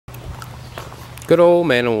Good old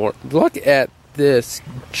man of war. Look at this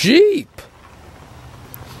Jeep.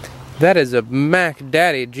 That is a Mac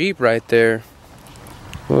Daddy Jeep right there.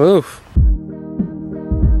 Oof.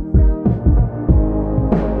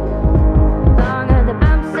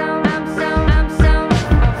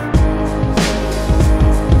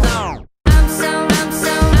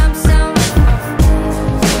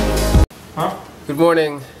 Good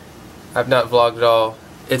morning. I've not vlogged at all.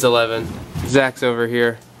 It's 11. Zach's over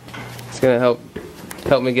here. He's gonna help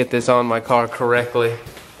me get this on my car correctly.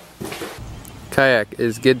 Kayak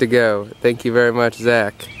is good to go. Thank you very much,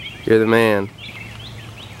 Zach. You're the man.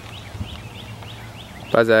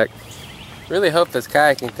 Bye, Zach. Really hope this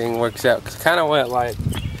kayaking thing works out, because I kind of went like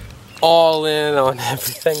all in on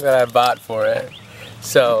everything that I bought for it.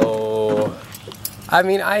 So, I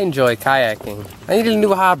mean, I enjoy kayaking. I need a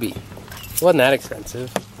new hobby. It wasn't that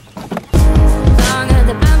expensive.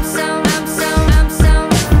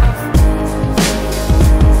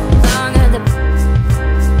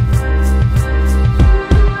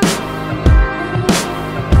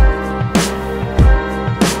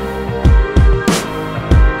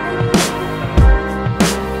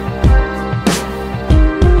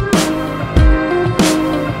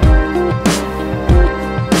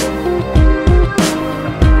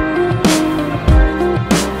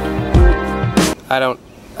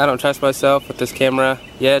 I don't trust myself with this camera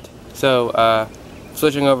yet, so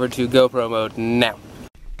switching over to GoPro mode now.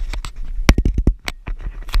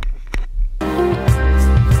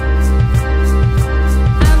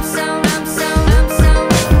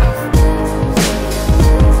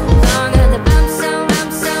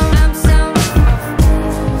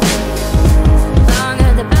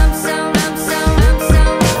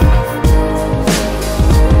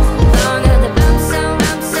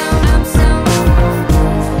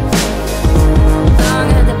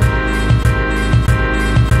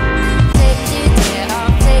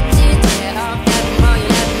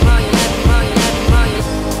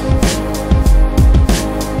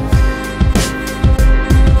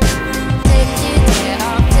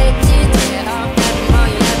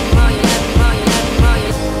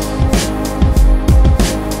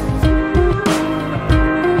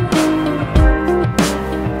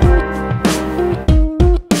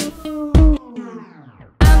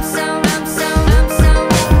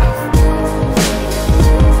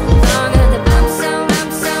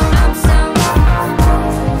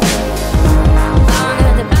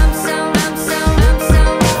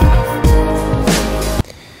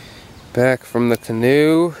 Back from the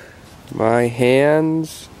canoe, my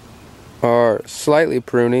hands are slightly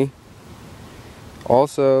pruny.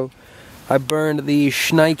 Also, I burned these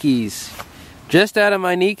shnikes just out of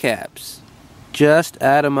my kneecaps. Just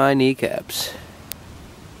out of my kneecaps.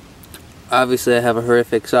 Obviously, I have a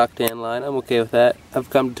horrific sock tan line. I'm okay with that.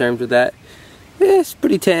 I've come to terms with that. It's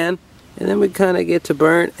pretty tan. And then we kind of get to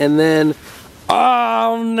burnt, and then,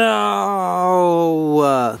 oh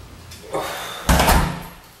no!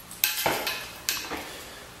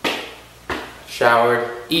 Showered,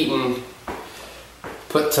 eaten,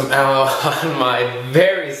 put some aloe on my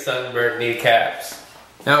very sunburned kneecaps.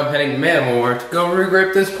 Now I'm heading to Manamore to go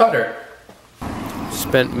regrip this putter.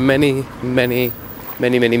 Spent many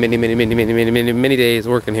days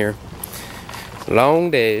working here. Long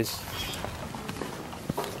days.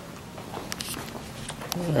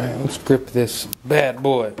 Alright, let's grip this bad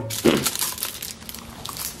boy.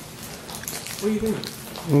 What are you doing?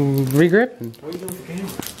 Regripping. What are you doing with the camera?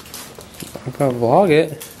 I'm gonna vlog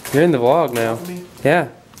it. You're in the vlog now. Yeah.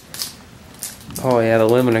 Oh yeah, the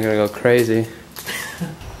women are gonna go crazy.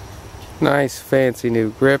 Nice fancy new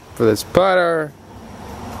grip for this putter.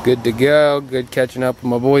 Good to go. Good catching up with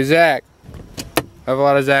my boy Zach. I have a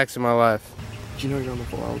lot of Zachs in my life. Do you know you're on the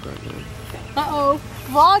vlog right now? Uh-oh.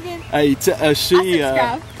 Vlogging. Hey,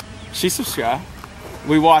 she subscribed.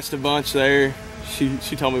 We watched a bunch there.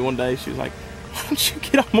 She told me one day, she was like, why don't you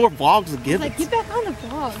get on more vlogs and give like, get back on the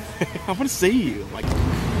vlog. I want to see you. Like,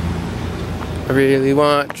 I really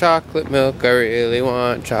want chocolate milk. I really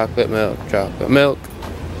want chocolate milk. Chocolate milk.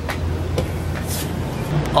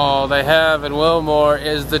 All they have in Wilmore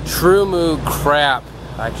is the True Moo crap.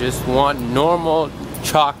 I just want normal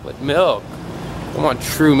chocolate milk. I don't want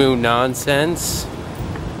True Moo nonsense.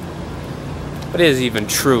 What is even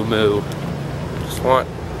True Moo? Just want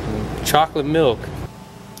chocolate milk.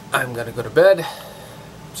 I'm gonna go to bed.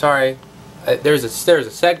 Sorry. There's a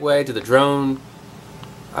segue to the drone.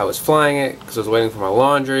 I was flying it because I was waiting for my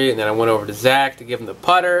laundry, and then I went over to Zach to give him the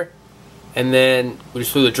putter, and then we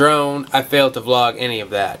just flew the drone. I failed to vlog any of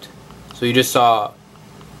that. So you just saw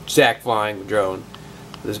Zach flying the drone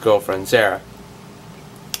with his girlfriend Sarah.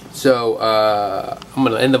 So I'm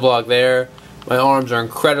gonna end the vlog there. My arms are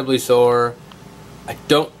incredibly sore.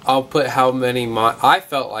 I'll put how many miles. I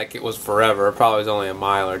felt like it was forever. It probably was only a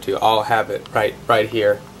mile or two. I'll have it right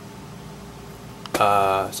here.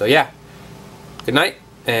 So yeah. Good night,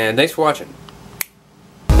 and thanks for watching.